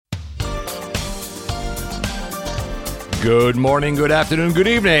Good morning, good afternoon, good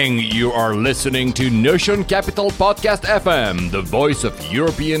evening. You are listening to Notion Capital Podcast FM, the voice of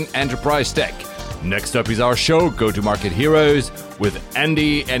European enterprise tech. Next up is our show, Go-to-Market Heroes, with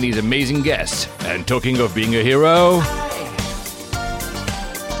Andy and his amazing guests. And talking of being a hero...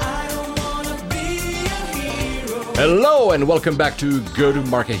 Hello and welcome back to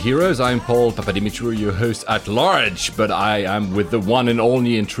Go-to-Market Heroes. I'm Paul Papadimitriou, your host at large, but I am with the one and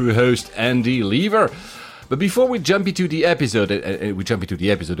only and true host, Andy Lever. But before we jump into the episode,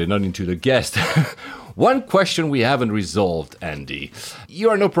 and not into the guest, one question we haven't resolved, Andy.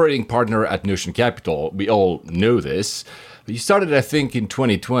 You're an operating partner at Notion Capital. We all know this. You started, I think, in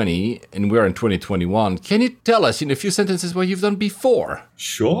 2020, and we're in 2021. Can you tell us in a few sentences what you've done before?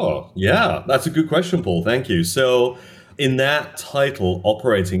 Sure. Yeah, that's a good question, Paul. Thank you. So in that title,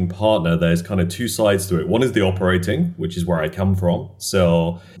 operating partner, there's kind of two sides to it. One is the operating, which is where I come from.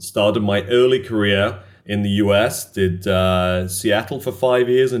 So started my early career in the US, did Seattle for 5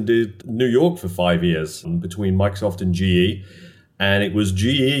 years and did New York for 5 years between Microsoft and GE. And it was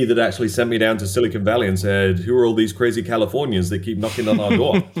GE that actually sent me down to Silicon Valley and said, who are all these crazy Californians that keep knocking on our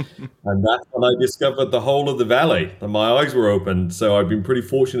door? And that's when I discovered the whole of the Valley and my eyes were opened. So I've been pretty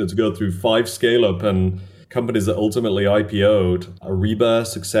fortunate to go through 5 scale-up and companies that ultimately IPO'd: Ariba,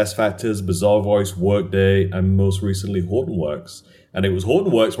 SuccessFactors, Bazaarvoice, Workday, and most recently Hortonworks. And it was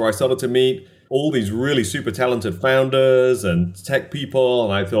Hortonworks where I started to meet all these really super talented founders and tech people.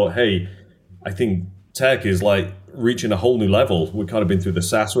 And I thought, hey, I think tech is like reaching a whole new level. We've kind of been through the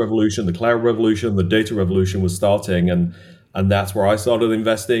SaaS revolution, the cloud revolution, the data revolution was starting. And that's where I started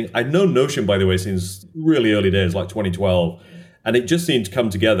investing. I'd known Notion, by the way, since really early days, like 2012. And it just seemed to come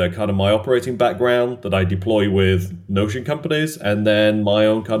together, kind of my operating background that I deploy with Notion companies, and then my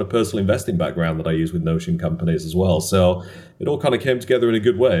own kind of personal investing background that I use with Notion companies as well. So it all kind of came together in a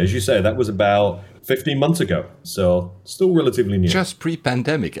good way. As you say, that was about 15 months ago. So still relatively new. Just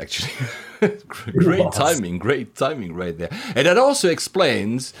pre-pandemic, actually. Great timing right there. And that also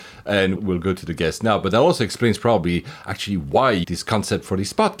explains, and we'll go to the guest now, but that also explains probably actually why this concept for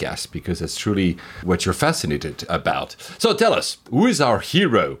this podcast, because that's truly what you're fascinated about. So tell us, who is our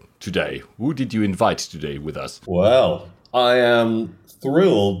hero today? Who did you invite today with us? Well, I am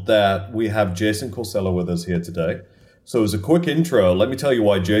thrilled that we have Jason Corsello with us here today. So as a quick intro, let me tell you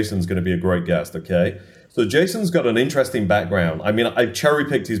why Jason's going to be a great guest, okay? So Jason's got an interesting background. I mean, I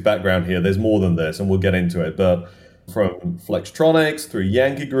cherry-picked his background here. There's more than this, and we'll get into it. But from Flextronics, through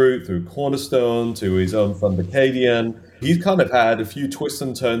Yankee Group, through Cornerstone, to his own fund, Acadian, he's kind of had a few twists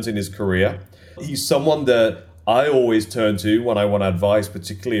and turns in his career. He's someone that I always turn to when I want advice,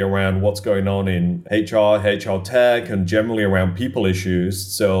 particularly around what's going on in HR tech, and generally around people issues.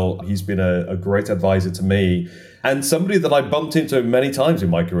 So he's been a great advisor to me. And somebody that I bumped into many times in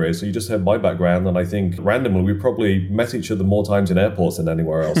my career. So you just heard my background, and I think randomly we probably met each other more times in airports than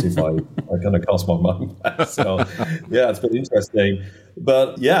anywhere else if I kind of cast my mind back. So yeah, it's been interesting.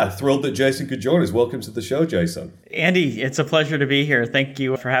 But yeah, thrilled that Jason could join us. Welcome to the show, Jason. Andy, it's a pleasure to be here. Thank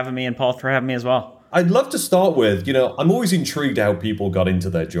you for having me, and Paul for having me as well. I'd love to start with, I'm always intrigued how people got into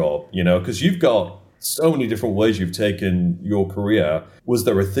their job, because you've got so many different ways you've taken your career. Was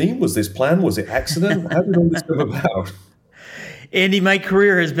there a theme? Was this planned? Was it accident? How did all this come about? Andy, my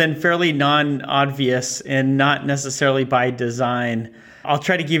career has been fairly non-obvious and not necessarily by design. I'll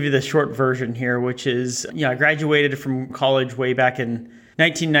try to give you the short version here, which is, I graduated from college way back in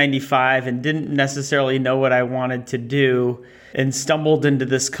 1995 and didn't necessarily know what I wanted to do, and stumbled into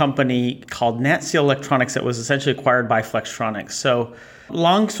this company called NatSeal Electronics that was essentially acquired by Flextronics. So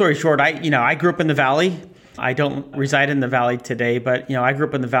long story short, I grew up in the Valley. I don't reside in the Valley today, but I grew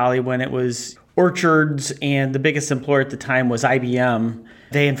up in the Valley when it was orchards, and the biggest employer at the time was IBM.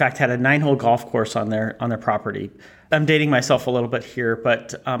 They in fact had a 9-hole golf course on their property. I'm dating myself a little bit here,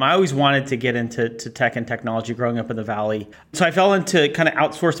 but I always wanted to get into tech and technology growing up in the Valley. So I fell into kind of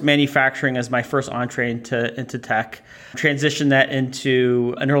outsourced manufacturing as my first entree into tech, transitioned that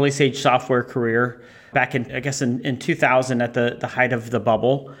into an early stage software career back in 2000 at the height of the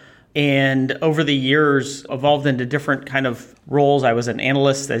bubble. And over the years, evolved into different kind of roles. I was an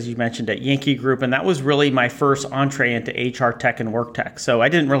analyst, as you mentioned, at Yankee Group, and that was really my first entree into HR tech and work tech. So I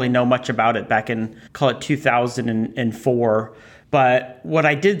didn't really know much about it back in, call it 2004. But what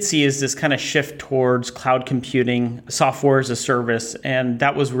I did see is this kind of shift towards cloud computing, software as a service, and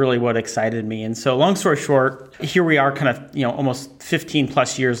that was really what excited me. And so long story short, here we are kind of, almost 15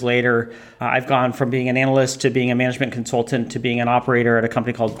 plus years later. I've gone from being an analyst to being a management consultant to being an operator at a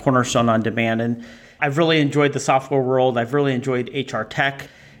company called Cornerstone On Demand. And I've really enjoyed the software world. I've really enjoyed HR tech.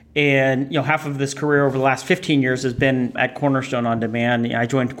 And, half of this career over the last 15 years has been at Cornerstone On Demand. I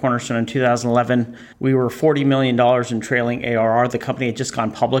joined Cornerstone in 2011. We were $40 million in trailing ARR. The company had just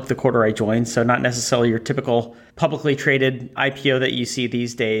gone public the quarter I joined, so not necessarily your typical publicly traded IPO that you see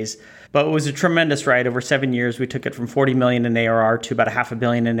these days. But it was a tremendous ride. Over 7 years, we took it from 40 million in ARR to about $500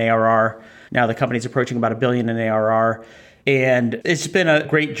 million in ARR. Now the company's approaching about $1 billion in ARR. And it's been a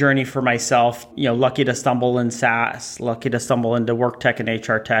great journey for myself, lucky to stumble in SaaS, lucky to stumble into work tech and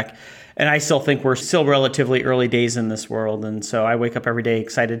HR tech. And I still think we're still relatively early days in this world. And so I wake up every day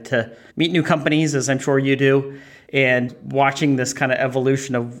excited to meet new companies, as I'm sure you do, and watching this kind of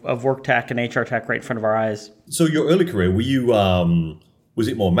evolution of work tech and HR tech right in front of our eyes. So your early career, were you, was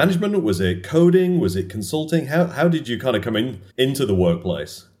it more management? Was it coding? Was it consulting? How did you kind of come into the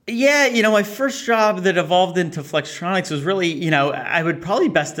workplace? Yeah, my first job that evolved into Flextronics was really, I would probably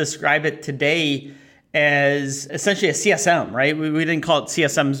best describe it today as essentially a CSM, right? We didn't call it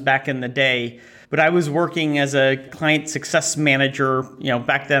CSMs back in the day, but I was working as a client success manager.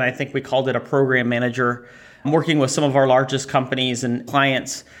 Back then I think we called it a program manager. I'm working with some of our largest companies and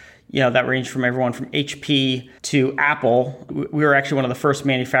clients, that range from everyone from HP to Apple. We were actually one of the first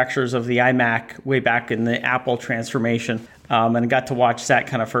manufacturers of the iMac way back in the Apple transformation. And got to watch that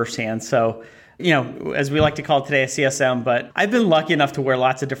kind of firsthand. So, as we like to call it today, a CSM, but I've been lucky enough to wear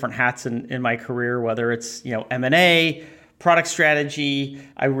lots of different hats in my career, whether it's, M&A, product strategy.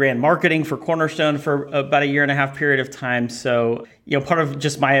 I ran marketing for Cornerstone for about a 1.5 year period of time. So, part of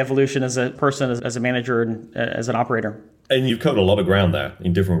just my evolution as a person, as a manager and as an operator. And you've covered a lot of ground there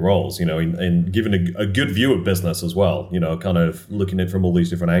in different roles, and given a good view of business as well, kind of looking at it from all these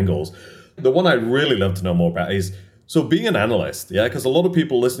different angles. The one I'd really love to know more about is, so being an analyst, because a lot of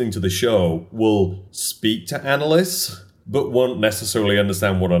people listening to the show will speak to analysts, but won't necessarily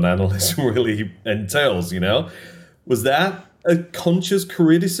understand what an analyst really entails, Was that a conscious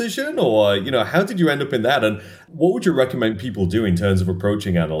career decision, or, how did you end up in that? And what would you recommend people do in terms of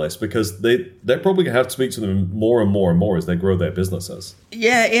approaching analysts? Because they're probably going to have to speak to them more and more and more as they grow their businesses.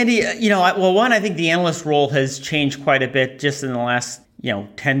 Yeah, Andy, I think the analyst role has changed quite a bit just in the last,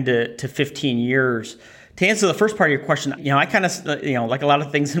 10 to 15 years. To answer the first part of your question, I kind of, like a lot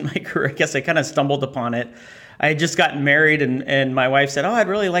of things in my career, I guess I kind of stumbled upon it. I had just gotten married and my wife said, I'd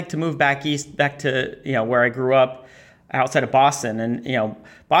really like to move back east, back to, where I grew up outside of Boston. And,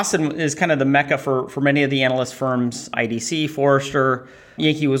 Boston is kind of the mecca for many of the analyst firms, IDC, Forrester.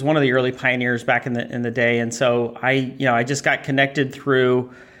 Yankee was one of the early pioneers back in the day. And so I just got connected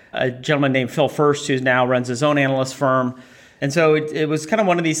through a gentleman named Phil First, who now runs his own analyst firm. And so it was kind of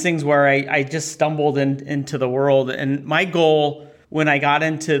one of these things where I just stumbled into the world. And my goal when I got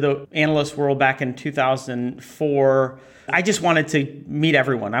into the analyst world back in 2004, I just wanted to meet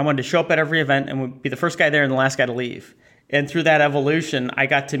everyone. I wanted to show up at every event and be the first guy there and the last guy to leave. And through that evolution, I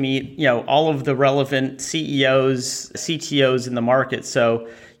got to meet, all of the relevant CEOs, CTOs in the market. So,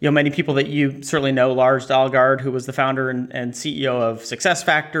 many people that you certainly know, Lars Dalgaard, who was the founder and CEO of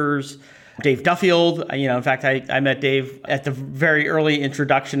SuccessFactors, Dave Duffield. In fact, I met Dave at the very early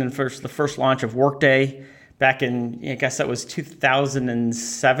introduction and the first launch of Workday back in, I guess that was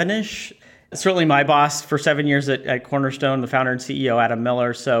 2007-ish. Certainly my boss for 7 years at Cornerstone, the founder and CEO, Adam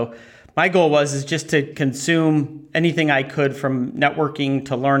Miller. So my goal is just to consume anything I could, from networking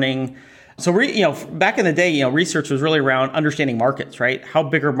to learning. So, back in the day, research was really around understanding markets, right? How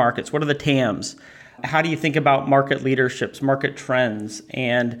big are markets? What are the TAMs? How do you think about market leaderships, market trends?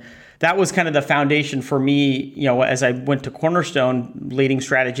 And that was kind of the foundation for me, as I went to Cornerstone, leading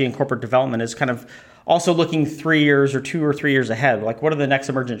strategy and corporate development, is kind of also looking 3 years or 2 or 3 years ahead. Like, what are the next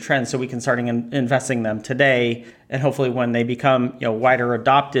emergent trends so we can start investing them today, and hopefully when they become wider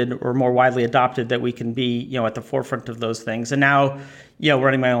adopted or more widely adopted, that we can be at the forefront of those things. And now,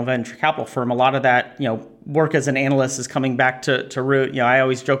 running my own venture capital firm, a lot of that work as an analyst is coming back to root. I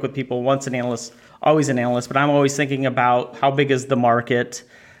always joke with people, once an analyst, always an analyst, but I'm always thinking about how big is the market.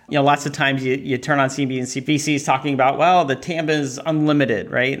 Lots of times you turn on CNBC and VCs talking about, well, the TAM is unlimited,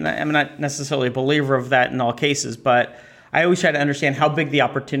 right? And I'm not necessarily a believer of that in all cases, but I always try to understand how big the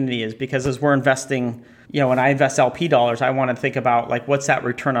opportunity is, because as we're investing, when I invest LP dollars, I want to think about what's that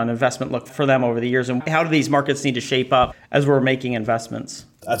return on investment look for them over the years, and how do these markets need to shape up as we're making investments.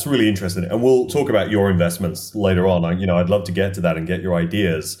 That's really interesting. And we'll talk about your investments later on. I'd love to get to that and get your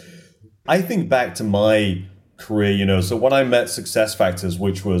ideas. I think back to my career, so when I met SuccessFactors,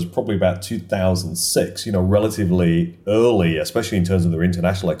 which was probably about 2006, relatively early, especially in terms of their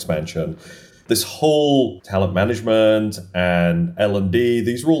international expansion, this whole talent management and L&D,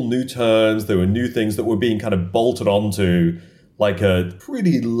 these were all new terms. There were new things that were being kind of bolted onto like a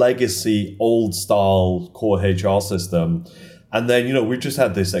pretty legacy, old style core HR system. And then, we've just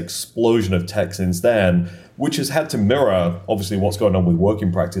had this explosion of tech since then, which has had to mirror, obviously, what's going on with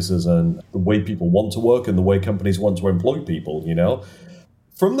working practices and the way people want to work and the way companies want to employ people,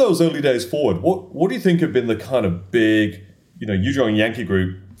 From those early days forward, what do you think have been the kind of big, you joined Yankee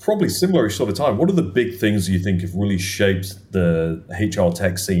Group, probably similar sort of time. What are the big things you think have really shaped the HR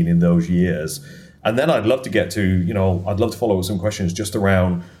tech scene in those years? And then I'd love to get to, I'd love to follow up with some questions just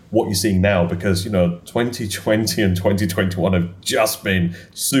around what you're seeing now, because, 2020 and 2021 have just been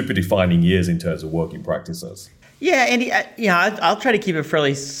super defining years in terms of working practices. Yeah, Andy, I'll try to keep it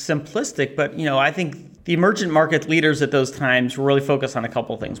fairly simplistic, but, I think the emergent market leaders at those times were really focused on a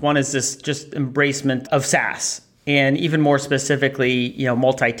couple of things. One is this just embracement of SaaS, and even more specifically,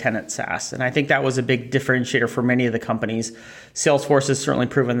 multi-tenant SaaS. And I think that was a big differentiator for many of the companies. Salesforce has certainly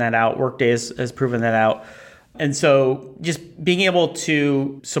proven that out. Workday has proven that out. And so just being able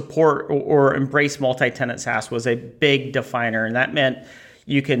to support or embrace multi-tenant SaaS was a big definer. And that meant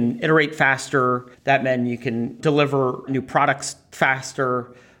you can iterate faster. That meant you can deliver new products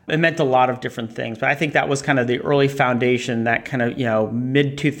faster. It meant a lot of different things. But I think that was kind of the early foundation, that kind of,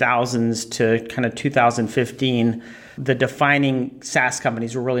 mid-2000s to kind of 2015, the defining SaaS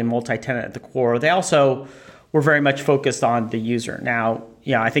companies were really multi-tenant at the core. They also were very much focused on the user. Now,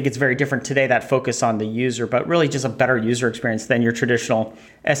 I think it's very different today, that focus on the user, but really just a better user experience than your traditional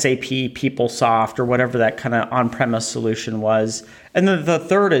SAP, PeopleSoft, or whatever that kind of on-premise solution was. And then the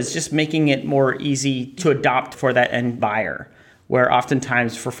third is just making it more easy to adopt for that end buyer, where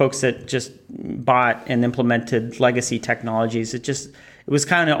oftentimes for folks that just bought and implemented legacy technologies, it was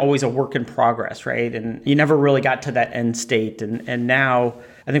kind of always a work in progress, right? And you never really got to that end state. And now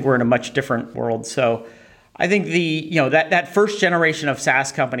I think we're in a much different world. So I think that first generation of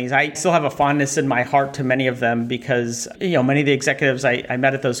SaaS companies, I still have a fondness in my heart to many of them because, many of the executives I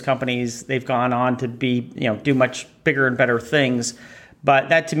met at those companies, they've gone on to be, do much bigger and better things. But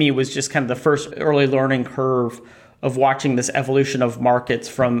that to me was just kind of the first early learning curve of watching this evolution of markets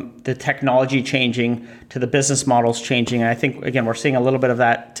from the technology changing to the business models changing. And I think, again, we're seeing a little bit of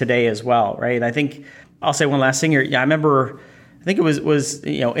that today as well, right? I think I'll say one last thing here. Yeah, I remember, I think it was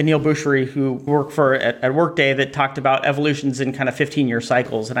Anil Bhusri, who worked at Workday, that talked about evolutions in kind of 15-year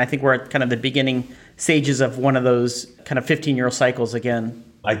cycles. And I think we're at kind of the beginning stages of one of those kind of 15-year cycles again.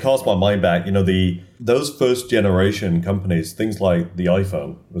 I cast my mind back, those first generation companies, things like the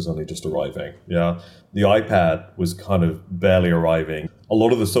iPhone was only just arriving. Yeah. The iPad was kind of barely arriving. A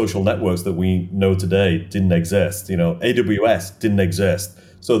lot of the social networks that we know today didn't exist. AWS didn't exist.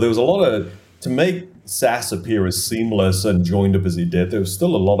 So there was a lot to make SaaS appear as seamless and joined up as it did, there was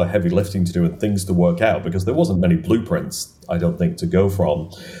still a lot of heavy lifting to do and things to work out because there wasn't many blueprints, I don't think, to go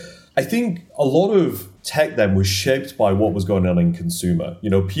from. I think a lot of tech then was shaped by what was going on in consumer.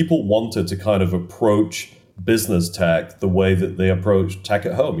 People wanted to kind of approach business tech the way that they approach tech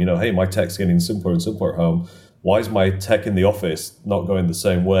at home. Hey, my tech's getting simpler and simpler at home. Why is my tech in the office not going the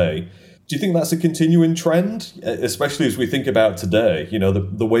same way? Do you think that's a continuing trend, especially as we think about today,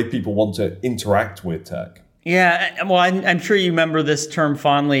 the way people want to interact with tech? Yeah, well, I'm sure you remember this term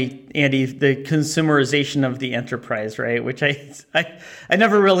fondly, Andy, the consumerization of the enterprise, right? Which I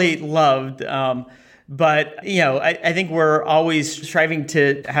never really loved. But, I think we're always striving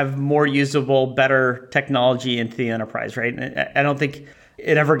to have more usable, better technology into the enterprise, right? And I don't think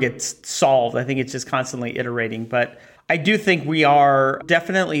it ever gets solved. I think it's just constantly iterating. But I do think we are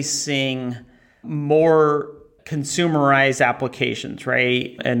definitely seeing more consumerized applications,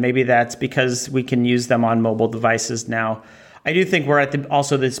 right? And maybe that's because we can use them on mobile devices now. I do think we're at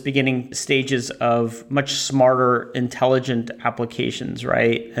also this beginning stages of much smarter, intelligent applications,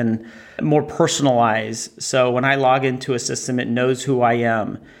 right? And more personalized. So when I log into a system, it knows who I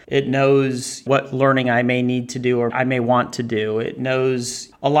am. It knows what learning I may need to do or I may want to do. It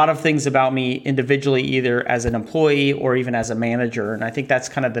knows a lot of things about me individually, either as an employee or even as a manager. And I think that's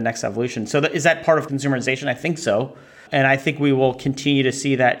kind of the next evolution. So is that part of consumerization? I think so. And I think we will continue to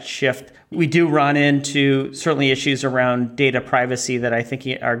see that shift. We do run into certainly issues around data privacy that I think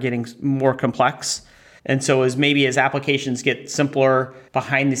are getting more complex. And so as applications get simpler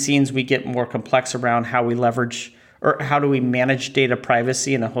behind the scenes, we get more complex around how we leverage or how do we manage data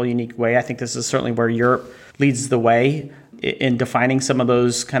privacy in a whole unique way. I think this is certainly where Europe leads the way in defining some of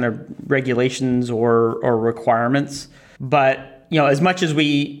those kind of regulations or requirements. But as much as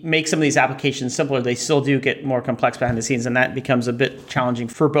we make some of these applications simpler, they still do get more complex behind the scenes. And that becomes a bit challenging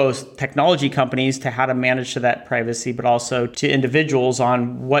for both technology companies to how to manage to that privacy, but also to individuals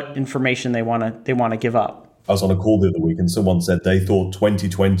on what information they want to give up. I was on a call the other week and someone said they thought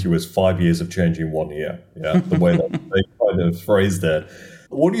 2020 was 5 years of change in 1 year. Yeah, the way that they kind of phrased it.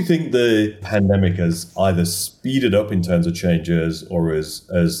 What do you think the pandemic has either speeded up in terms of changes or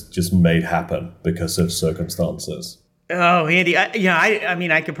has just made happen because of circumstances? Oh, Andy, I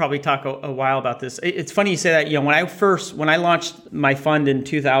mean, I could probably talk a while about this. It's funny you say that. When I launched my fund in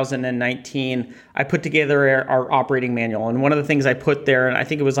 2019, I put together our operating manual. And one of the things I put there, and I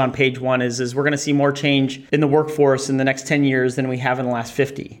think it was on page 1, is we're going to see more change in the workforce in the next 10 years than we have in the last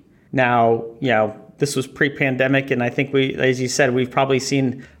 50. Now, this was pre-pandemic, and I think as you said, we've probably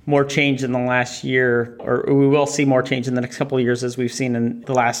seen more change in the last year, or we will see more change in the next couple of years as we've seen in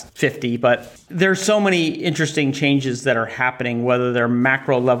the last 50. But there's so many interesting changes that are happening, whether they're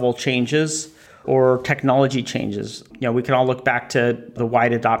macro level changes or technology changes. We can all look back to the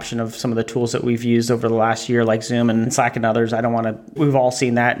wide adoption of some of the tools that we've used over the last year, like Zoom and Slack and others. We've all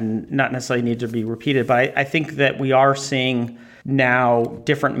seen that and not necessarily need to be repeated. But I think that we are seeing now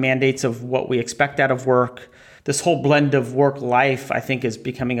different mandates of what we expect out of work. This whole blend of work life, I think, is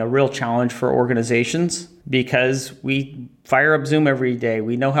becoming a real challenge for organizations because we fire up Zoom every day.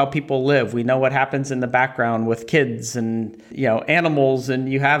 We know how people live. We know what happens in the background with kids and animals, and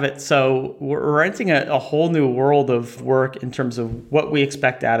you have it. So we're entering a whole new world of work in terms of what we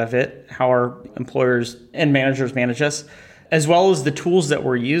expect out of it, how our employers and managers manage us, as well as the tools that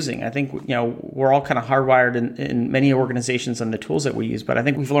we're using. I think, we're all kind of hardwired in many organizations on the tools that we use. But I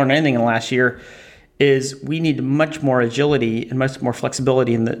think we've learned anything in the last year is we need much more agility and much more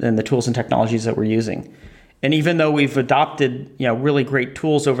flexibility in the tools and technologies that we're using. And even though we've adopted, really great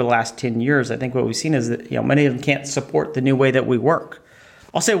tools over the last 10 years, I think what we've seen is that, many of them can't support the new way that we work.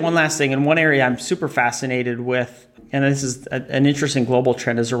 I'll say one last thing. And one area I'm super fascinated with, and this is an interesting global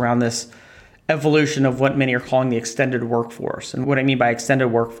trend, is around this evolution of what many are calling the extended workforce. And what I mean by extended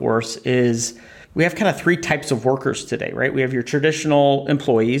workforce is we have kind of 3 types of workers today, right? We have your traditional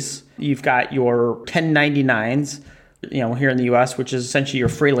employees. You've got your 1099s, here in the US, which is essentially your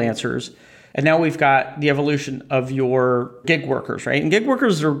freelancers. And now we've got the evolution of your gig workers, right? And gig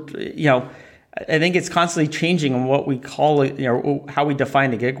workers are, I think it's constantly changing on what we call it, how we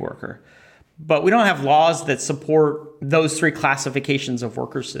define a gig worker. But we don't have laws that support those 3 classifications of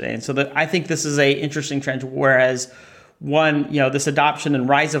workers today. And so I think this is an interesting trend, whereas one, this adoption and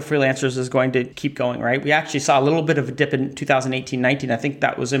rise of freelancers is going to keep going, right? We actually saw a little bit of a dip in 2018-19. I think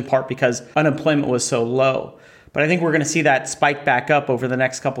that was in part because unemployment was so low. But I think we're going to see that spike back up over the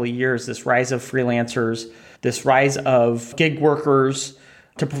next couple of years, this rise of freelancers, this rise of gig workers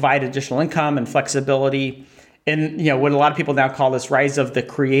to provide additional income and flexibility. And, what a lot of people now call this rise of the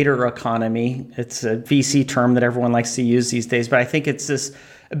creator economy. It's a VC term that everyone likes to use these days. But I think it's this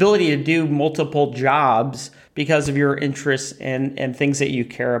ability to do multiple jobs because of your interests and things that you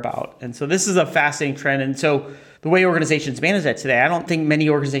care about. And so this is a fascinating trend. And so the way organizations manage that today, I don't think many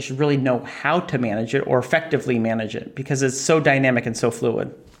organizations really know how to manage it or effectively manage it because it's so dynamic and so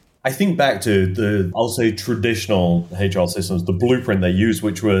fluid. I think back to I'll say traditional HR systems, the blueprint they use,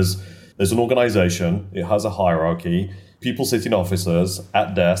 which was there's an organization, it has a hierarchy, people sit in offices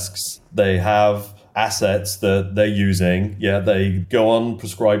at desks, they have assets that they're using. Yeah, they go on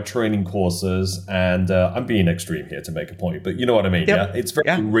prescribed training courses, and I'm being extreme here to make a point, but you know what I mean? Yep. Yeah, it's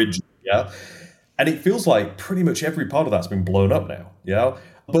very rigid. Yeah, and it feels like pretty much every part of that's been blown up now. Yeah,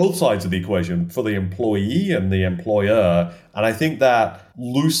 both sides of the equation for the employee and the employer, and I think that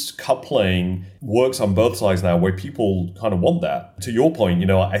loose coupling works on both sides now, where people kind of want that. To your point,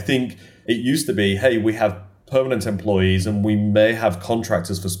 I think it used to be, hey, we have permanent employees and we may have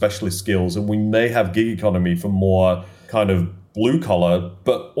contractors for specialist skills and we may have gig economy for more kind of blue collar,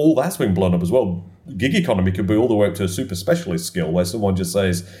 but all that's been blown up as well. Gig economy could be all the way up to a super specialist skill where someone just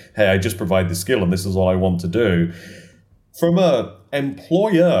says, hey, I just provide the skill and this is what I want to do. From an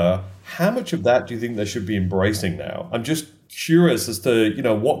employer, how much of that do you think they should be embracing now? I'm just curious as to,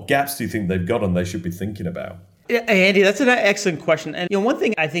 what gaps do you think they've got and they should be thinking about? Yeah, Andy, that's an excellent question. And one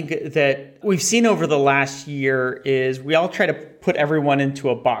thing I think that we've seen over the last year is we all try to put everyone into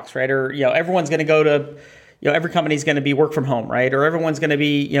a box, right? Or, everyone's going to go to, every company's going to be work from home, right? Or everyone's going to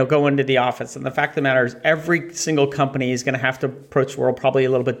be, go into the office. And the fact of the matter is every single company is going to have to approach the world probably a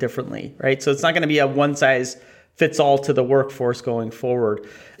little bit differently, right? So it's not going to be a one size fits all to the workforce going forward.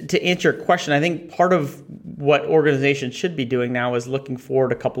 To answer your question, I think part of what organizations should be doing now is looking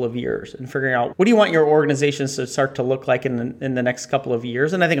forward a couple of years and figuring out what do you want your organizations to start to look like in the next couple of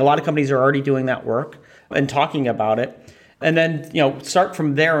years. And I think a lot of companies are already doing that work and talking about it. And then, start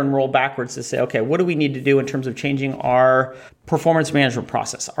from there and roll backwards to say, okay, what do we need to do in terms of changing our performance management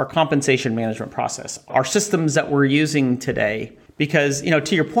process, our compensation management process, our systems that we're using today? Because,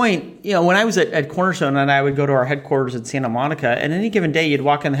 to your point, when I was at Cornerstone and I would go to our headquarters in Santa Monica, and any given day you'd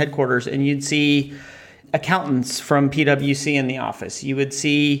walk in the headquarters and you'd see accountants from PwC in the office. You would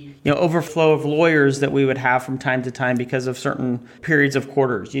see, overflow of lawyers that we would have from time to time because of certain periods of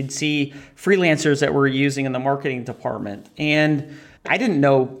quarters. You'd see freelancers that we're using in the marketing department. And I didn't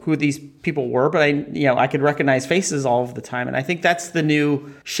know who these people were, but I could recognize faces all of the time. And I think that's the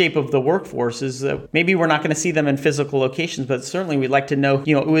new shape of the workforce, is that maybe we're not going to see them in physical locations, but certainly we'd like to know,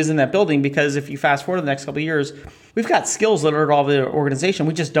 who is in that building, because if you fast forward the next couple of years, we've got skills that are at all the organization.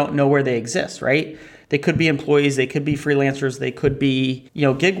 We just don't know where they exist, right? They could be employees, they could be freelancers, they could be,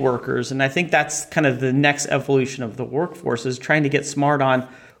 gig workers. And I think that's kind of the next evolution of the workforce, is trying to get smart on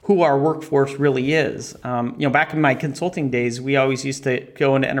who our workforce really is. Back in my consulting days, we always used to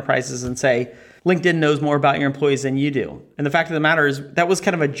go into enterprises and say, LinkedIn knows more about your employees than you do. And the fact of the matter is that was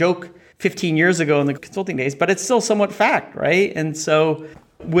kind of a joke 15 years ago in the consulting days, but it's still somewhat fact, right? And so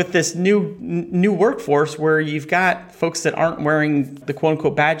with this new workforce where you've got folks that aren't wearing the quote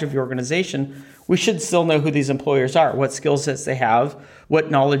unquote badge of your organization, we should still know who these employers are, what skill sets they have,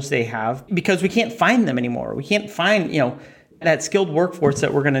 what knowledge they have, because we can't find them anymore. We can't find, that skilled workforce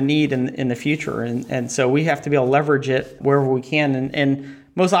that we're going to need in the future. And so we have to be able to leverage it wherever we can. And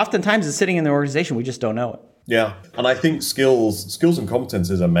most oftentimes it's sitting in the organization. We just don't know it. Yeah. And I think skills and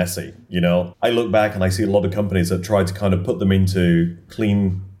competencies are messy. I look back and I see a lot of companies that try to kind of put them into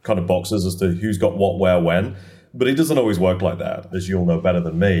clean kind of boxes as to who's got what, where, when. But it doesn't always work like that, as you'll know better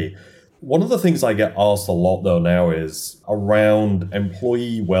than me. One of the things I get asked a lot, though, now is around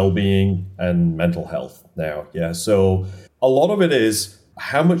employee well-being and mental health now. Yeah. So a lot of it is,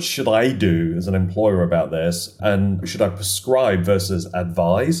 how much should I do as an employer about this? And should I prescribe versus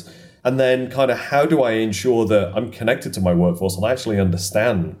advise? And then kind of how do I ensure that I'm connected to my workforce and I actually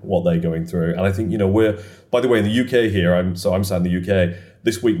understand what they're going through? And I think, we're, by the way, in the UK here, I'm sat in the UK,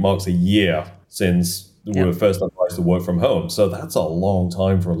 this week marks a year since we were first advised to work from home. So that's a long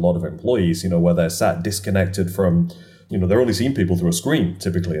time for a lot of employees, where they're sat disconnected from, they're only seeing people through a screen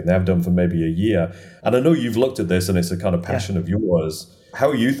typically, and they have done for maybe a year. And I know you've looked at this and it's a kind of passion of yours. How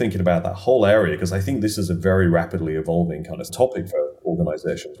are you thinking about that whole area? Because I think this is a very rapidly evolving kind of topic for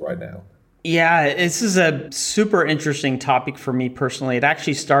organizations right now. Yeah, this is a super interesting topic for me personally. It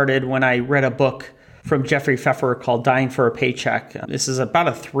actually started when I read a book from Jeffrey Pfeffer called Dying for a Paycheck. This is about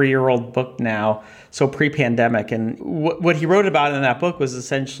a 3-year-old book now, so pre-pandemic. And what he wrote about in that book was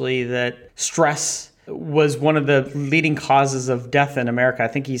essentially that stress was one of the leading causes of death in America. I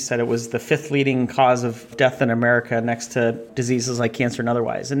think he said it was the 5th leading cause of death in America, next to diseases like cancer and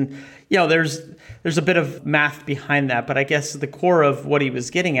otherwise. And, there's a bit of math behind that, but I guess the core of what he was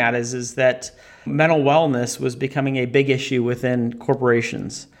getting at is that mental wellness was becoming a big issue within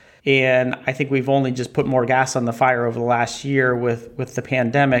corporations. And I think we've only just put more gas on the fire over the last year with the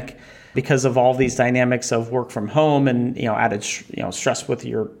pandemic, because of all these dynamics of work from home and added stress with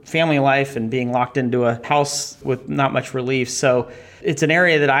your family life and being locked into a house with not much relief. So it's an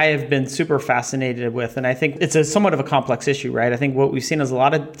area that I have been super fascinated with, and I think it's somewhat of a complex issue, right? I think what we've seen is a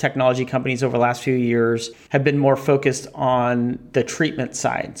lot of technology companies over the last few years have been more focused on the treatment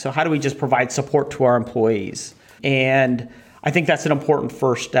side. So how do we just provide support to our employees? And I think that's an important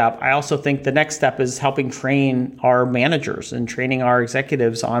first step. I also think the next step is helping train our managers and training our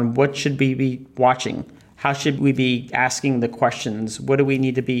executives on what should we be watching. How should we be asking the questions? What do we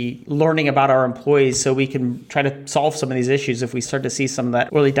need to be learning about our employees so we can try to solve some of these issues if we start to see some of that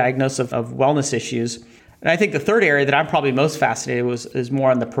early diagnosis of wellness issues? And I think the third area that I'm probably most fascinated with is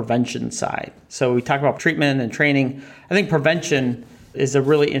more on the prevention side. So we talk about treatment and training. I think prevention is a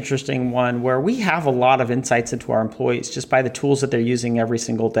really interesting one where we have a lot of insights into our employees just by the tools that they're using every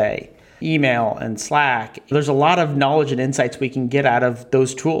single day. Email and Slack. There's a lot of knowledge and insights we can get out of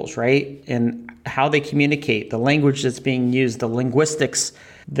those tools, right? And how they communicate, the language that's being used, the linguistics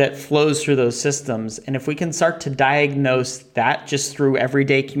that flows through those systems. And if we can start to diagnose that just through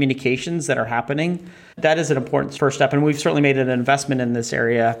everyday communications that are happening, that is an important first step. And we've certainly made an investment in this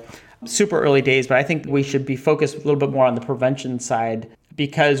area. Super early days, but I think we should be focused a little bit more on the prevention side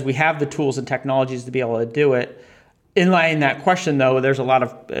because we have the tools and technologies to be able to do it. In line that question, though, there's a lot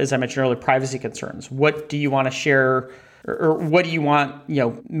of, as I mentioned earlier, privacy concerns. What do you want to share, or what do you want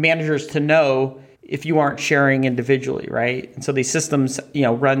managers to know if you aren't sharing individually, right? And so these systems,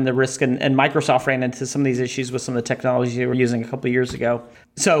 run the risk, and Microsoft ran into some of these issues with some of the technology they were using a couple of years ago.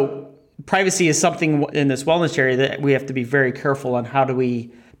 So privacy is something in this wellness area that we have to be very careful on. How do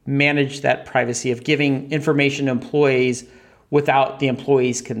we manage that privacy of giving information to employees without the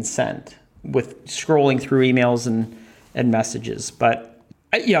employee's consent, with scrolling through emails and messages? But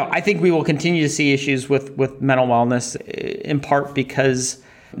I think we will continue to see issues with mental wellness, in part because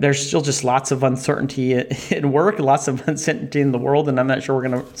there's still just lots of uncertainty in work, lots of uncertainty in the world, and I'm not sure we're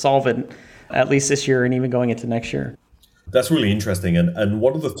going to solve it at least this year and even going into next year. That's really interesting. And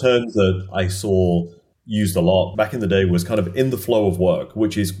one of the terms that I saw used a lot back in the day was kind of in the flow of work,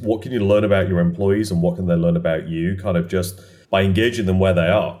 which is what can you learn about your employees and what can they learn about you, kind of just by engaging them where they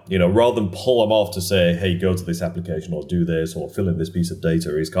are, rather than pull them off to say, hey, go to this application or do this or fill in this piece of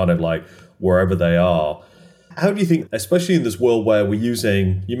data. Is kind of like wherever they are. How do you think, especially in this world where we're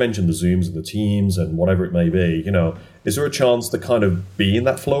using, you mentioned the Zooms and the Teams and whatever it may be, is there a chance to kind of be in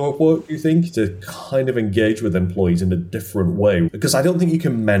that flow of work, do you think, to kind of engage with employees in a different way? Because I don't think you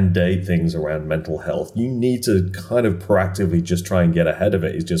can mandate things around mental health. You need to kind of proactively just try and get ahead of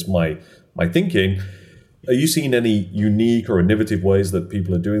it, is just my thinking. Are you seeing any unique or innovative ways that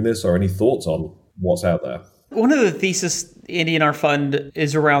people are doing this, or any thoughts on what's out there? One of the thesis, Andy, in our fund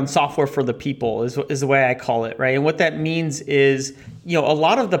is around software for the people, is the way I call it, right? And what that means is, a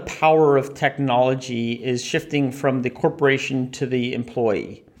lot of the power of technology is shifting from the corporation to the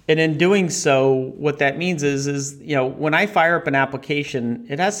employee. And in doing so, what that means is when I fire up an application,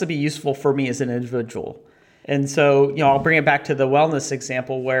 it has to be useful for me as an individual. And so, I'll bring it back to the wellness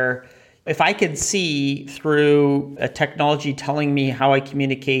example where if I could see through a technology telling me how I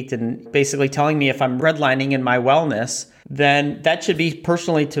communicate and basically telling me if I'm redlining in my wellness, then that should be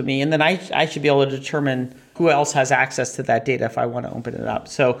personally to me. And then I should be able to determine who else has access to that data if I want to open it up.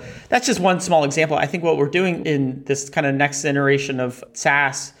 So that's just one small example. I think what we're doing in this kind of next generation of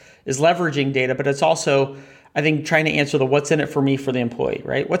SaaS is leveraging data, but it's also, I think, trying to answer the what's in it for me for the employee,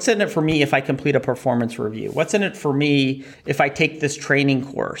 right? What's in it for me if I complete a performance review? What's in it for me if I take this training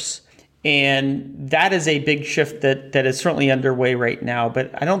course? And that is a big shift that is certainly underway right now.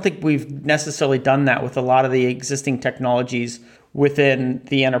 But I don't think we've necessarily done that with a lot of the existing technologies within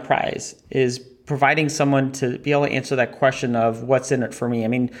the enterprise, is providing someone to be able to answer that question of what's in it for me. I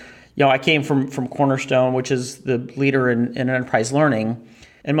mean, I came from Cornerstone, which is the leader in enterprise learning.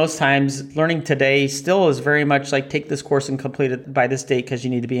 And most times learning today still is very much like take this course and complete it by this date because you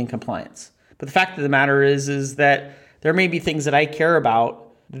need to be in compliance. But the fact of the matter is that there may be things that I care about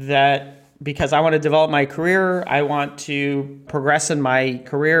that because I want to develop my career, I want to progress in my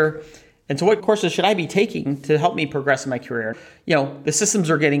career. And so what courses should I be taking to help me progress in my career? The systems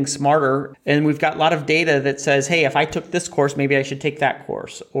are getting smarter and we've got a lot of data that says, hey, if I took this course, maybe I should take that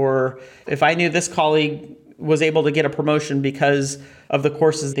course. Or if I knew this colleague was able to get a promotion because of the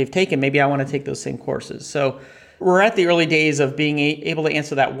courses they've taken, maybe I want to take those same courses. So we're at the early days of being able to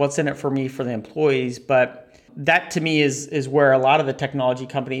answer that what's in it for me for the employees. But that to me is where a lot of the technology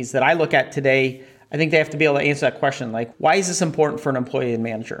companies that I look at today, I think they have to be able to answer that question. Like, why is this important for an employee and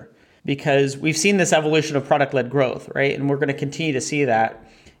manager? Because we've seen this evolution of product-led growth, right? And we're going to continue to see that.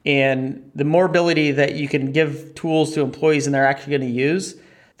 And the more ability that you can give tools to employees and they're actually going to use,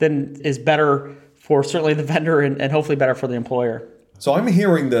 then is better for certainly the vendor and hopefully better for the employer. So I'm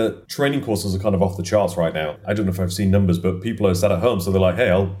hearing that training courses are kind of off the charts right now. I don't know if I've seen numbers, but people are sat at home, so they're like, hey,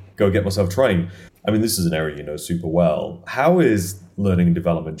 I'll go get myself trained. I mean, this is an area you know super well. How is learning and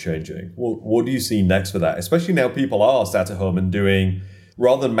development changing? Well, what do you see next for that? Especially now people are sat at home and doing,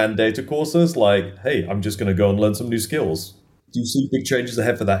 rather than mandated courses, like, hey, I'm just going to go and learn some new skills. Do you see big changes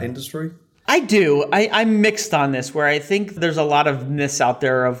ahead for that industry? I do. I'm mixed on this, where I think there's a lot of myths out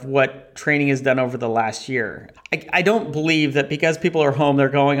there of what training has done over the last year. I don't believe that because people are home, they're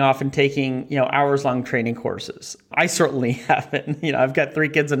going off and taking, hours-long training courses. I certainly haven't. I've got 3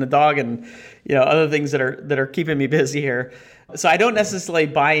 kids and a dog and, other things that are keeping me busy here. So I don't necessarily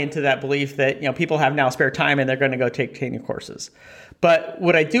buy into that belief that, people have now spare time and they're going to go take training courses. But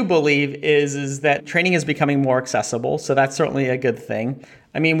what I do believe is that training is becoming more accessible. So that's certainly a good thing.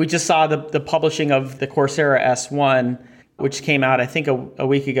 I mean, we just saw the publishing of the Coursera S1, which came out, I think, a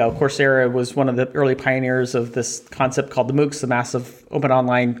week ago. Coursera was one of the early pioneers of this concept called the MOOCs, the massive open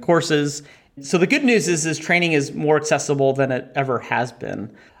online courses. So the good news is training is more accessible than it ever has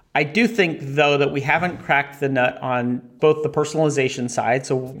been. I do think, though, that we haven't cracked the nut on both the personalization side.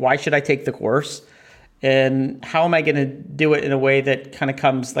 So why should I take the course? And how am I going to do it in a way that kind of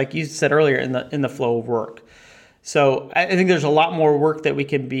comes, like you said earlier, in the flow of work? So I think there's a lot more work that we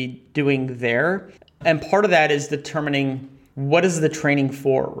can be doing there. And part of that is determining what is the training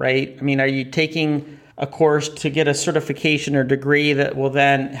for, right? I mean, are you taking a course to get a certification or degree that will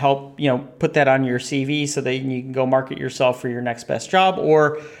then help, put that on your CV so that you can go market yourself for your next best job?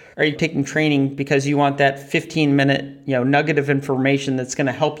 Or are you taking training because you want that 15-minute, nugget of information that's going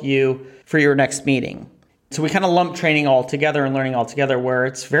to help you for your next meeting? So we kind of lump training all together and learning all together, where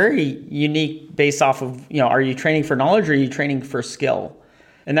it's very unique based off of, are you training for knowledge or are you training for skill?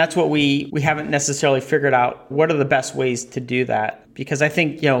 And that's what we haven't necessarily figured out. What are the best ways to do that? Because I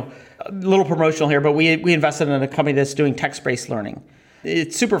think, a little promotional here, but we invested in a company that's doing text-based learning.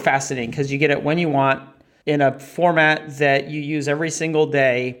 It's super fascinating because you get it when you want in a format that you use every single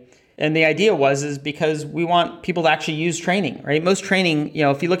day. And the idea is because we want people to actually use training, right? Most training,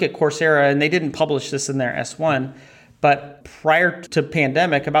 if you look at Coursera, and they didn't publish this in their S1, but prior to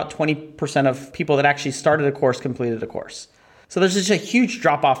pandemic, about 20% of people that actually started a course completed a course. So there's just a huge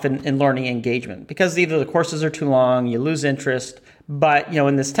drop off in learning engagement because either the courses are too long, you lose interest. But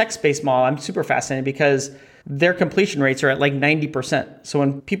in this text-based model, I'm super fascinated because their completion rates are at like 90%. So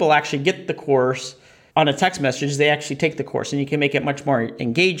when people actually get the course on a text message, they actually take the course, and you can make it much more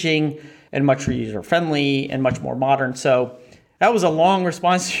engaging and much more user-friendly and much more modern. So that was a long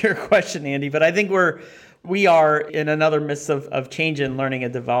response to your question, Andy, but I think we are in another midst of change in learning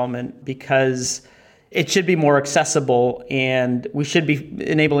and development because it should be more accessible, and we should be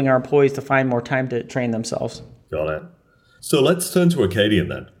enabling our employees to find more time to train themselves. Got it. So let's turn to Acadian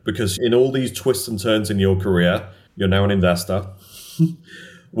then, because in all these twists and turns in your career, you're now an investor,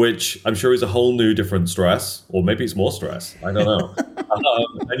 which I'm sure is a whole new different stress, or maybe it's more stress. I don't know.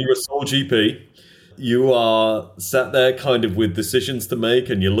 And you're a sole GP. You are sat there kind of with decisions to make,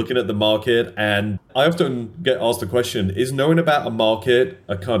 and you're looking at the market. And I often get asked the question, is knowing about a market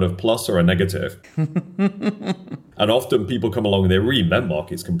a kind of plus or a negative? And often people come along and they reinvent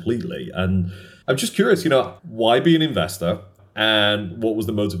markets completely. And I'm just curious, why be an investor, and what was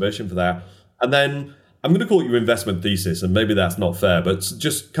the motivation for that? And then I'm going to call it your investment thesis, and maybe that's not fair, but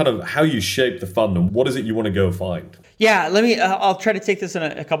just kind of how you shape the fund and what is it you want to go find? Yeah, I'll try to take this in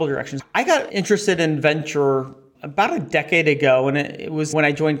a couple of directions. I got interested in venture about a decade ago, and it was when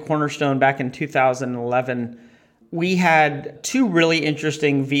I joined Cornerstone back in 2011. We had two really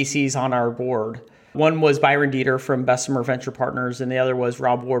interesting VCs on our board. One was Byron Dieter from Bessemer Venture Partners, and the other was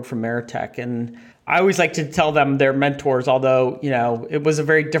Rob Ward from Meritech. And I always like to tell them they're mentors, although, it was a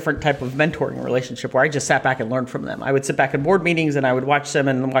very different type of mentoring relationship where I just sat back and learned from them. I would sit back in board meetings and I would watch them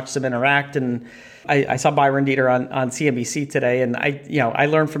interact. And I saw Byron Dieter on CNBC today, and I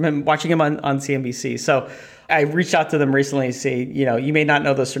learned from him watching him on CNBC. So I reached out to them recently to say, you may not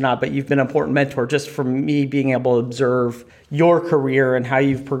know this or not, but you've been an important mentor just from me being able to observe your career and how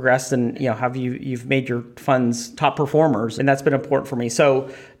you've progressed and, how you've made your funds top performers. And that's been important for me. So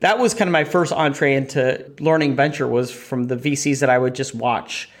that was kind of my first entree into learning venture, was from the VCs that I would just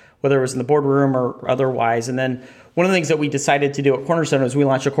watch, whether it was in the boardroom or otherwise. And then one of the things that we decided to do at Cornerstone was we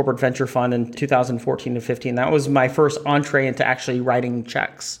launched a corporate venture fund in 2014 to 15. That was my first entree into actually writing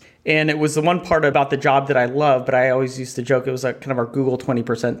checks. And it was the one part about the job that I love, but I always used to joke it was like kind of our Google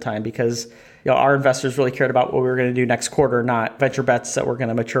 20% time, because our investors really cared about what we were going to do next quarter, not venture bets that were going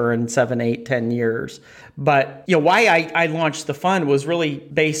to mature in 7, 8, 10 years. But why I launched the fund was really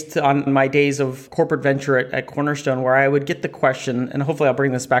based on my days of corporate venture at Cornerstone, where I would get the question, and hopefully I'll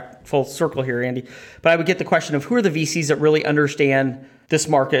bring this back full circle here, Andy, but I would get the question of who are the VCs that really understand this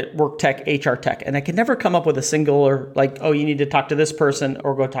market, work tech, HR tech. And I could never come up with a singular, you need to talk to this person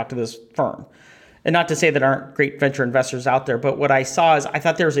or go talk to this firm. And not to say that aren't great venture investors out there, but what I saw is I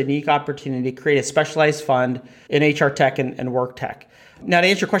thought there was a unique opportunity to create a specialized fund in HR tech and work tech. Now, to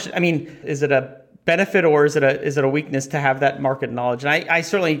answer your question, is it a benefit or is it a weakness to have that market knowledge? And I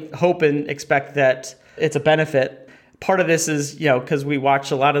certainly hope and expect that it's a benefit. Part of this is, because we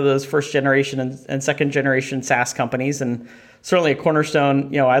watch a lot of those first generation and second generation SaaS companies, and certainly at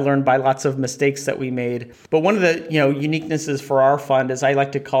Cornerstone, I learned by lots of mistakes that we made. But one of the, uniquenesses for our fund is I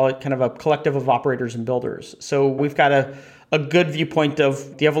like to call it kind of a collective of operators and builders. So we've got a good viewpoint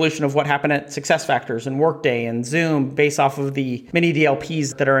of the evolution of what happened at SuccessFactors and Workday and Zoom based off of the many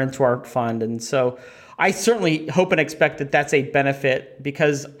DLPs that are into our fund. And so I certainly hope and expect that that's a benefit,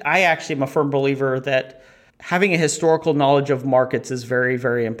 because I actually am a firm believer that having a historical knowledge of markets is very,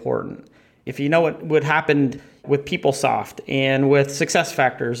 very important. If you know what happened with PeopleSoft and with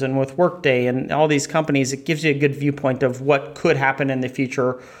SuccessFactors and with Workday and all these companies, it gives you a good viewpoint of what could happen in the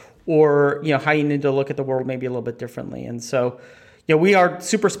future, or how you need to look at the world maybe a little bit differently. And so, we are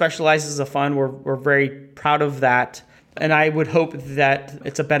super specialized as a fund. We're very proud of that. And I would hope that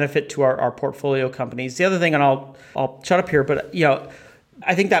it's a benefit to our portfolio companies. The other thing, and I'll shut up here, but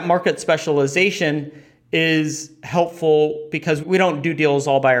I think that market specialization is helpful because we don't do deals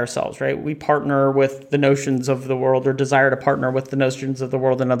all by ourselves, right? We partner with the Notions of the world, or desire to partner with the Notions of the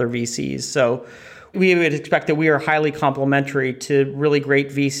world and other VCs. So we would expect that we are highly complementary to really great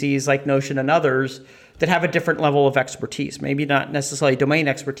VCs like Notion and others that have a different level of expertise, maybe not necessarily domain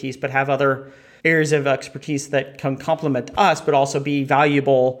expertise, but have other areas of expertise that can complement us, but also be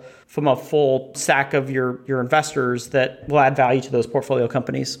valuable from a full stack of your investors that will add value to those portfolio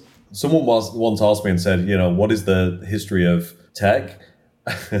companies. Someone once asked me and said, what is the history of tech?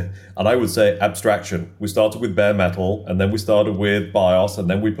 and I would say abstraction. We started with bare metal, and then we started with BIOS, and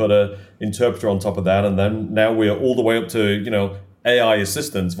then we put a interpreter on top of that, and then now we're all the way up to, AI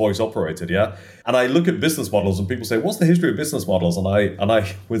assistants, voice operated, yeah? And I look at business models and people say, what's the history of business models? And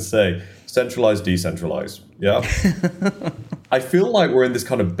I would say, centralized, decentralized, yeah? I feel like we're in this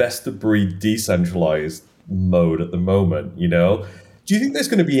kind of best of breed decentralized mode at the moment, Do you think there's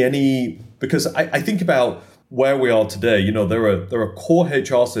going to be any, because I think about where we are today, there are core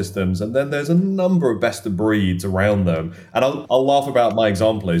HR systems, and then there's a number of best of breeds around them. And I'll laugh about my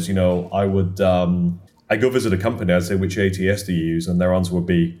example is, I go visit a company, I'd say, which ATS do you use? And their answer would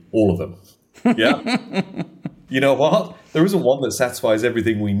be, all of them. Yeah. You know what? There isn't one that satisfies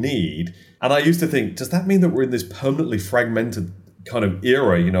everything we need. And I used to think, does that mean that we're in this permanently fragmented kind of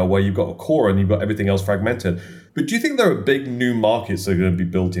era, where you've got a core and you've got everything else fragmented? But do you think there are big new markets that are going to be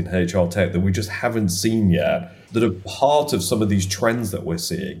built in HR tech that we just haven't seen yet, that are part of some of these trends that we're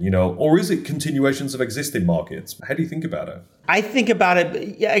seeing, or is it continuations of existing markets? How do you think about it? I think about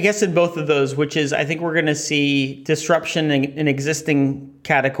it, I guess, in both of those, which is I think we're going to see disruption in existing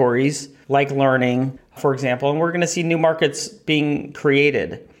categories like learning, for example, and we're going to see new markets being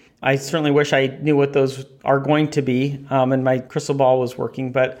created. I certainly wish I knew what those are going to be, and my crystal ball was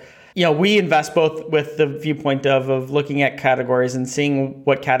working, but we invest both with the viewpoint of looking at categories and seeing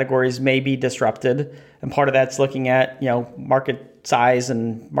what categories may be disrupted. And part of that's looking at, market size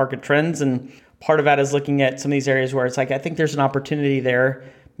and market trends. And part of that is looking at some of these areas where it's like, I think there's an opportunity there.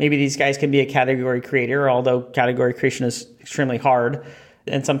 Maybe these guys can be a category creator, although category creation is extremely hard.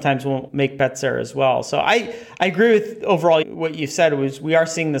 And sometimes we'll make bets there as well. So I agree with overall what you said was we are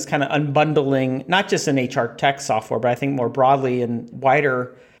seeing this kind of unbundling, not just in HR tech software, but I think more broadly in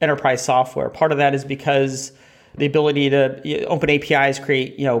wider enterprise software. Part of that is because the ability to open APIs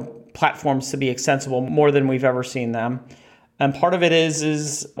create, platforms to be extensible more than we've ever seen them. And part of it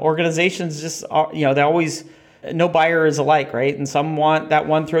is organizations just, they always, no buyer is alike, right? And some want that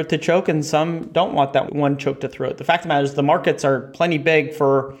one throat to choke and some don't want that one choke to throat. The fact of the matter is the markets are plenty big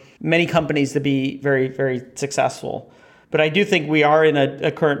for many companies to be very, very successful. But I do think we are in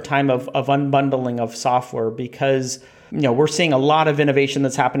a current time of unbundling of software because we're seeing a lot of innovation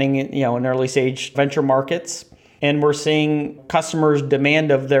that's happening in early stage venture markets. And we're seeing customers demand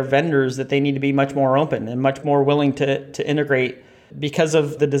of their vendors that they need to be much more open and much more willing to integrate because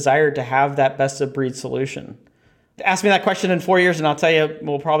of the desire to have that best of breed solution. Ask me that question in 4 years and I'll tell you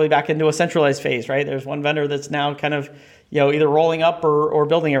we'll probably back into a centralized phase, right? There's one vendor that's now kind of either rolling up or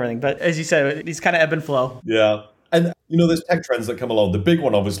building everything. But as you said, these kind of ebb and flow. Yeah. And, there's tech trends that come along. The big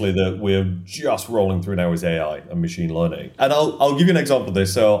one, obviously, that we're just rolling through now is AI and machine learning. And I'll give you an example of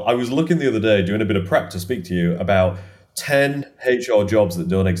this. So I was looking the other day, doing a bit of prep to speak to you about 10 HR jobs that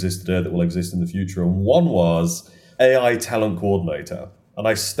don't exist today that will exist in the future. And one was AI talent coordinator. And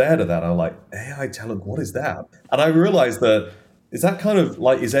I stared at that and I'm like, AI talent, what is that? And I realized that, is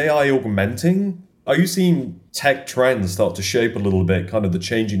AI augmenting? Are you seeing tech trends start to shape a little bit, kind of the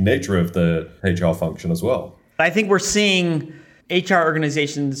changing nature of the HR function as well? I think we're seeing HR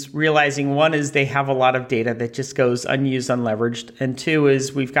organizations realizing one is they have a lot of data that just goes unused, unleveraged. And two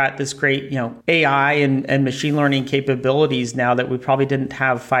is we've got this great, AI and machine learning capabilities now that we probably didn't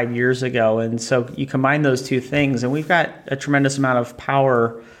have 5 years ago. And so you combine those two things and we've got a tremendous amount of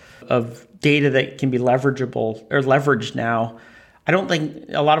power of data that can be leverageable or leveraged now. I don't think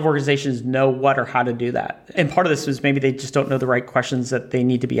a lot of organizations know what or how to do that. And part of this is maybe they just don't know the right questions that they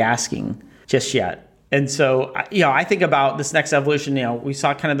need to be asking just yet. And so, I think about this next evolution, we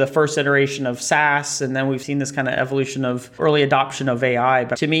saw kind of the first iteration of SaaS, and then we've seen this kind of evolution of early adoption of AI.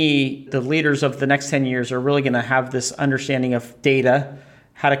 But to me, the leaders of the next 10 years are really going to have this understanding of data,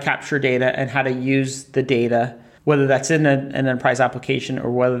 how to capture data and how to use the data, whether that's in an enterprise application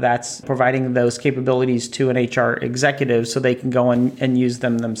or whether that's providing those capabilities to an HR executive so they can go and use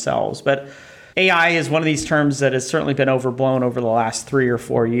them themselves. But AI is one of these terms that has certainly been overblown over the last 3 or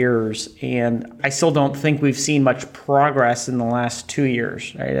 4 years. And I still don't think we've seen much progress in the last 2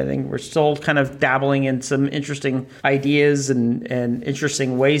 years, right? I think we're still kind of dabbling in some interesting ideas and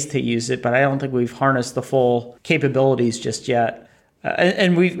interesting ways to use it, but I don't think we've harnessed the full capabilities just yet.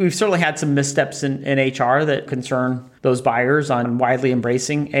 And we've certainly had some missteps in HR that concern those buyers on widely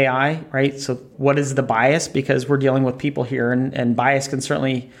embracing AI, right? So what is the bias? Because we're dealing with people here and bias can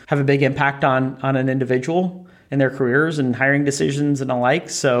certainly have a big impact on an individual and their careers and hiring decisions and the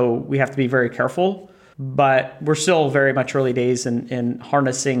like. So we have to be very careful, but we're still very much early days in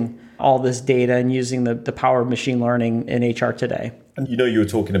harnessing all this data and using the power of machine learning in HR today. And you were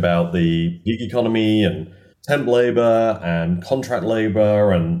talking about the gig economy and temp labor and contract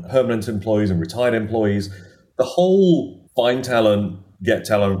labor and permanent employees and retired employees. The whole find talent, get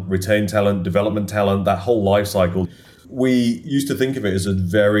talent, retain talent, development talent, that whole life cycle. We used to think of it as a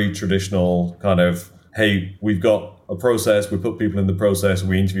very traditional kind of, hey, we've got a process, we put people in the process,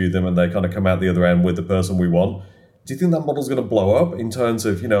 we interview them, and they kind of come out the other end with the person we want. Do you think that model is going to blow up in terms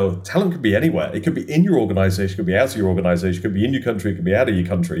of, talent could be anywhere? It could be in your organization, it could be out of your organization, it could be in your country, it could be out of your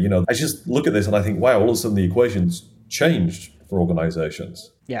country. I just look at this and I think, wow, all of a sudden the equation's changed for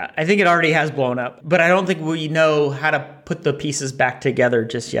organizations. Yeah, I think it already has blown up, but I don't think we know how to put the pieces back together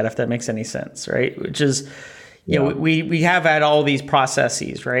just yet, if that makes any sense, right? Which is, we have had all these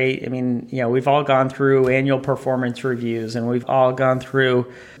processes, right? I mean, we've all gone through annual performance reviews, and we've all gone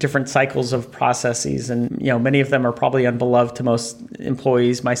through different cycles of processes. And, many of them are probably unbeloved to most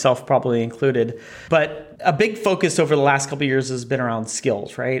employees, myself probably included. But a big focus over the last couple of years has been around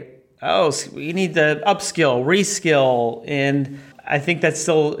skills, right? Oh, so we need to upskill, reskill, and I think that's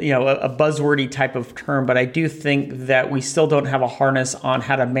still, a buzzwordy type of term, but I do think that we still don't have a harness on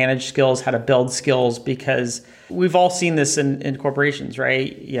how to manage skills, how to build skills, because we've all seen this in corporations,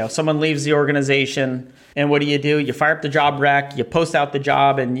 right? Someone leaves the organization, and what do? You fire up the job rec, you post out the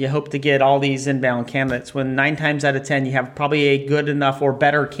job, and you hope to get all these inbound candidates, when 9 times out of 10, you have probably a good enough or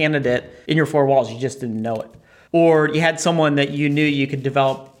better candidate in your 4 walls. You just didn't know it. Or you had someone that you knew you could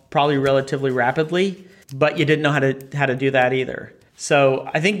develop probably relatively rapidly, but you didn't know how to do that either. So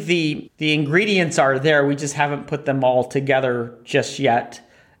I think the ingredients are there. We just haven't put them all together just yet.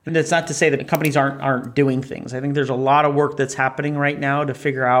 And that's not to say that companies aren't doing things. I think there's a lot of work that's happening right now to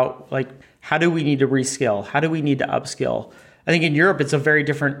figure out, how do we need to reskill? How do we need to upskill? I think in Europe, it's a very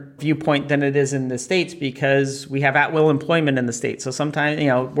different viewpoint than it is in the States, because we have at-will employment in the States. So sometimes,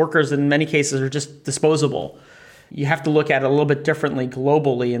 workers in many cases are just disposable. You have to look at it a little bit differently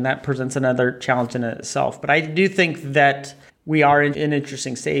globally, and that presents another challenge in itself. But I do think that we are in an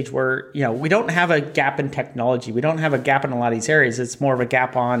interesting stage where, we don't have a gap in technology. We don't have a gap in a lot of these areas. It's more of a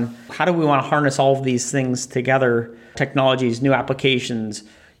gap on how do we want to harness all of these things together, technologies, new applications,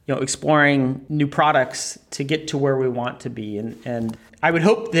 exploring new products to get to where we want to be. And I would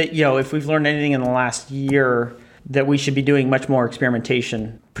hope that, if we've learned anything in the last year, that we should be doing much more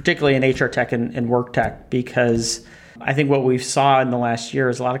experimentation, particularly in HR tech and work tech, because I think what we saw in the last year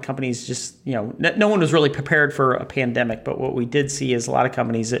is a lot of companies just, no one was really prepared for a pandemic, but what we did see is a lot of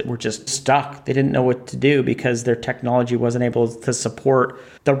companies that were just stuck. They didn't know what to do because their technology wasn't able to support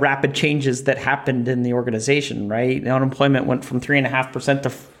the rapid changes that happened in the organization, right? The unemployment went from 3.5% to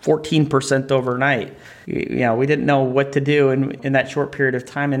 14% overnight. We didn't know what to do in that short period of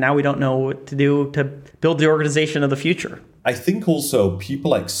time, and now we don't know what to do to build the organization of the future. I think also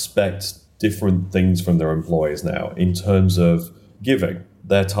people expect different things from their employees now in terms of giving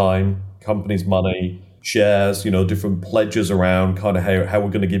their time, company's money, shares, different pledges around kind of how we're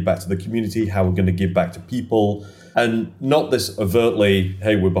going to give back to the community, how we're going to give back to people. And not this overtly,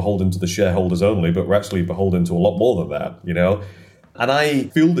 hey, we're beholden to the shareholders only, but we're actually beholden to a lot more than that, And I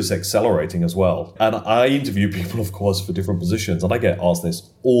feel this accelerating as well. And I interview people, of course, for different positions. And I get asked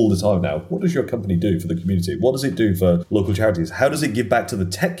this all the time now. What does your company do for the community? What does it do for local charities? How does it give back to the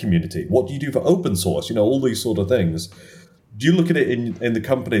tech community? What do you do for open source? All these sort of things. Do you look at it in the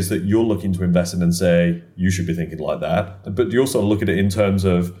companies that you're looking to invest in and say, you should be thinking like that? But do you also look at it in terms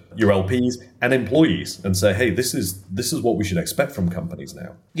of your LPs and employees and say, hey, this is what we should expect from companies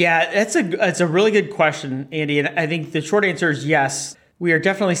now? Yeah, it's a really good question, Andy. And I think the short answer is yes. We are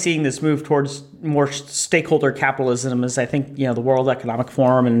definitely seeing this move towards more stakeholder capitalism, as I think, the World Economic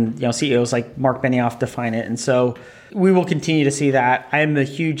Forum and, CEOs like Mark Benioff define it. And so we will continue to see that. I am a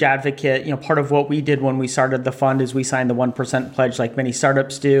huge advocate. Part of what we did when we started the fund is we signed the 1% pledge like many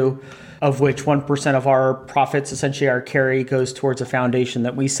startups do, of which 1% of our profits, essentially our carry, goes towards a foundation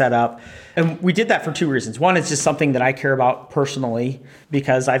that we set up. And we did that for 2 reasons. One, it's just something that I care about personally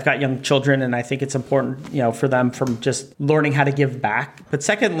because I've got young children and I think it's important, for them from just learning how to give back. But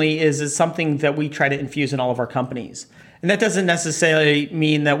secondly, it's something that we try to infuse in all of our companies. And that doesn't necessarily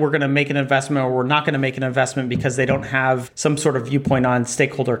mean that we're going to make an investment or we're not going to make an investment because they don't have some sort of viewpoint on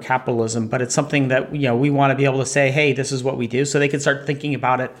stakeholder capitalism. But it's something that, we want to be able to say, hey, this is what we do. So they can start thinking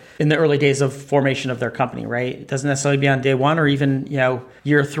about it in the early days of formation of their company, right? It doesn't necessarily be on day 1 or even,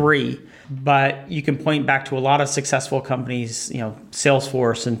 year 3. But you can point back to a lot of successful companies,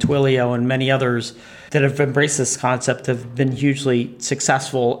 Salesforce and Twilio and many others that have embraced this concept have been hugely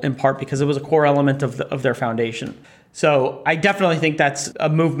successful in part because it was a core element of their foundation. So I definitely think that's a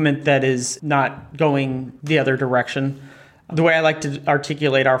movement that is not going the other direction. The way I like to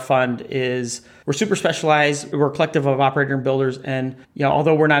articulate our fund is we're super specialized. We're a collective of operator and builders. And,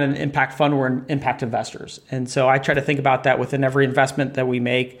 although we're not an impact fund, we're an impact investors. And so I try to think about that within every investment that we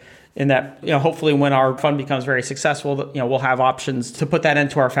make. in that, hopefully when our fund becomes very successful, we'll have options to put that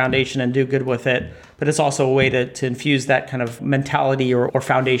into our foundation and do good with it. But it's also a way to infuse that kind of mentality or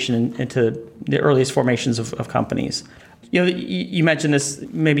foundation into the earliest formations of companies. You mentioned this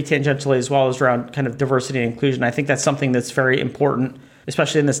maybe tangentially as well, as around kind of diversity and inclusion. I think that's something that's very important,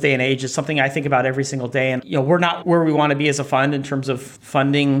 especially in this day and age. It's something I think about every single day. And, we're not where we want to be as a fund in terms of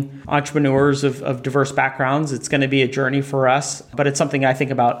funding entrepreneurs of diverse backgrounds. It's going to be a journey for us, but it's something I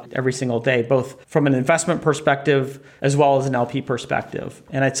think about every single day, both from an investment perspective as well as an LP perspective.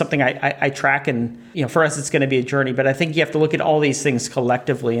 And it's something I track. And, for us, it's going to be a journey. But I think you have to look at all these things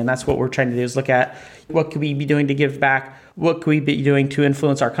collectively. And that's what we're trying to do, is look at what could we be doing to give back? What could we be doing to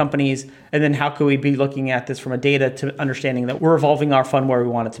influence our companies? And then how could we be looking at this from a data to understanding that we're evolving our fund where we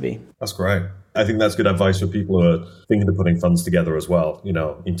want it to be? That's great. I think that's good advice for people who are thinking of putting funds together as well,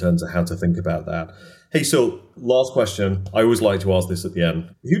 in terms of how to think about that. Hey, so last question. I always like to ask this at the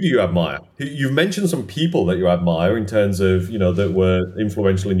end. Who do you admire? You've mentioned some people that you admire in terms of, that were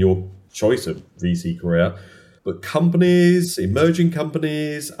influential in your choice of VC career. But companies, emerging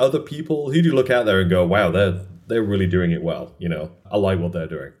companies, other people, who do you look out there and go, wow, they're really doing it well. I like what they're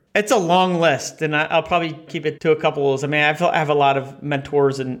doing. It's a long list, and I'll probably keep it to a couple. I mean, I have a lot of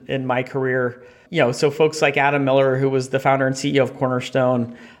mentors in my career. So folks like Adam Miller, who was the founder and CEO of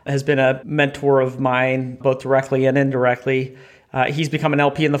Cornerstone, has been a mentor of mine, both directly and indirectly. He's become an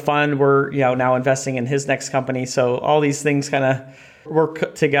LP in the fund. We're now investing in his next company. So all these things kind of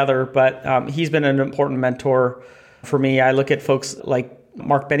work together. But he's been an important mentor for me. I look at folks like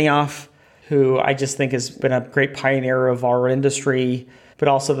Mark Benioff, who I just think has been a great pioneer of our industry, but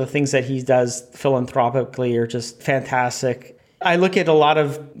also the things that he does philanthropically are just fantastic. I look at a lot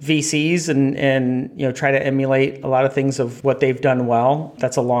of VCs and try to emulate a lot of things of what they've done well.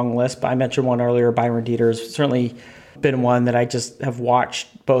 That's a long list, but I mentioned one earlier. Byron Dieter has certainly been one that I just have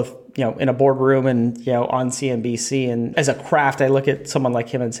watched both in a boardroom and on CNBC. And as a craft, I look at someone like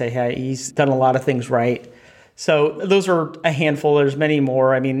him and say, hey, he's done a lot of things right. So those are a handful. There's many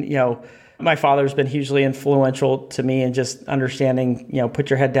more. I mean, my father's been hugely influential to me in just understanding,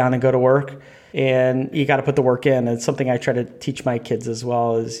 put your head down and go to work. And you got to put the work in. It's something I try to teach my kids as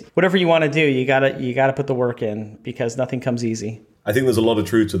well, is whatever you want to do, you got to put the work in, because nothing comes easy. I think there's a lot of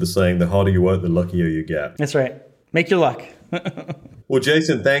truth to the saying, the harder you work, the luckier you get. That's right. Make your luck. Well,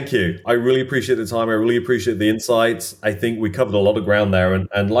 Jason, thank you. I really appreciate the time. I really appreciate the insights. I think we covered a lot of ground there.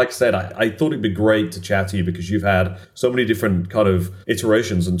 And like I said, I thought it'd be great to chat to you, because you've had so many different kind of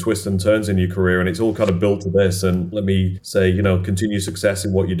iterations and twists and turns in your career, and it's all kind of built to this. And let me say, continue success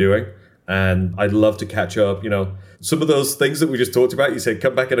in what you're doing. And I'd love to catch up, some of those things that we just talked about. You said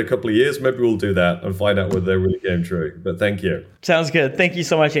come back in a couple of years. Maybe we'll do that and find out whether they really came true. But thank you. Sounds good. Thank you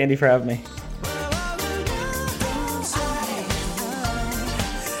so much, Andy, for having me.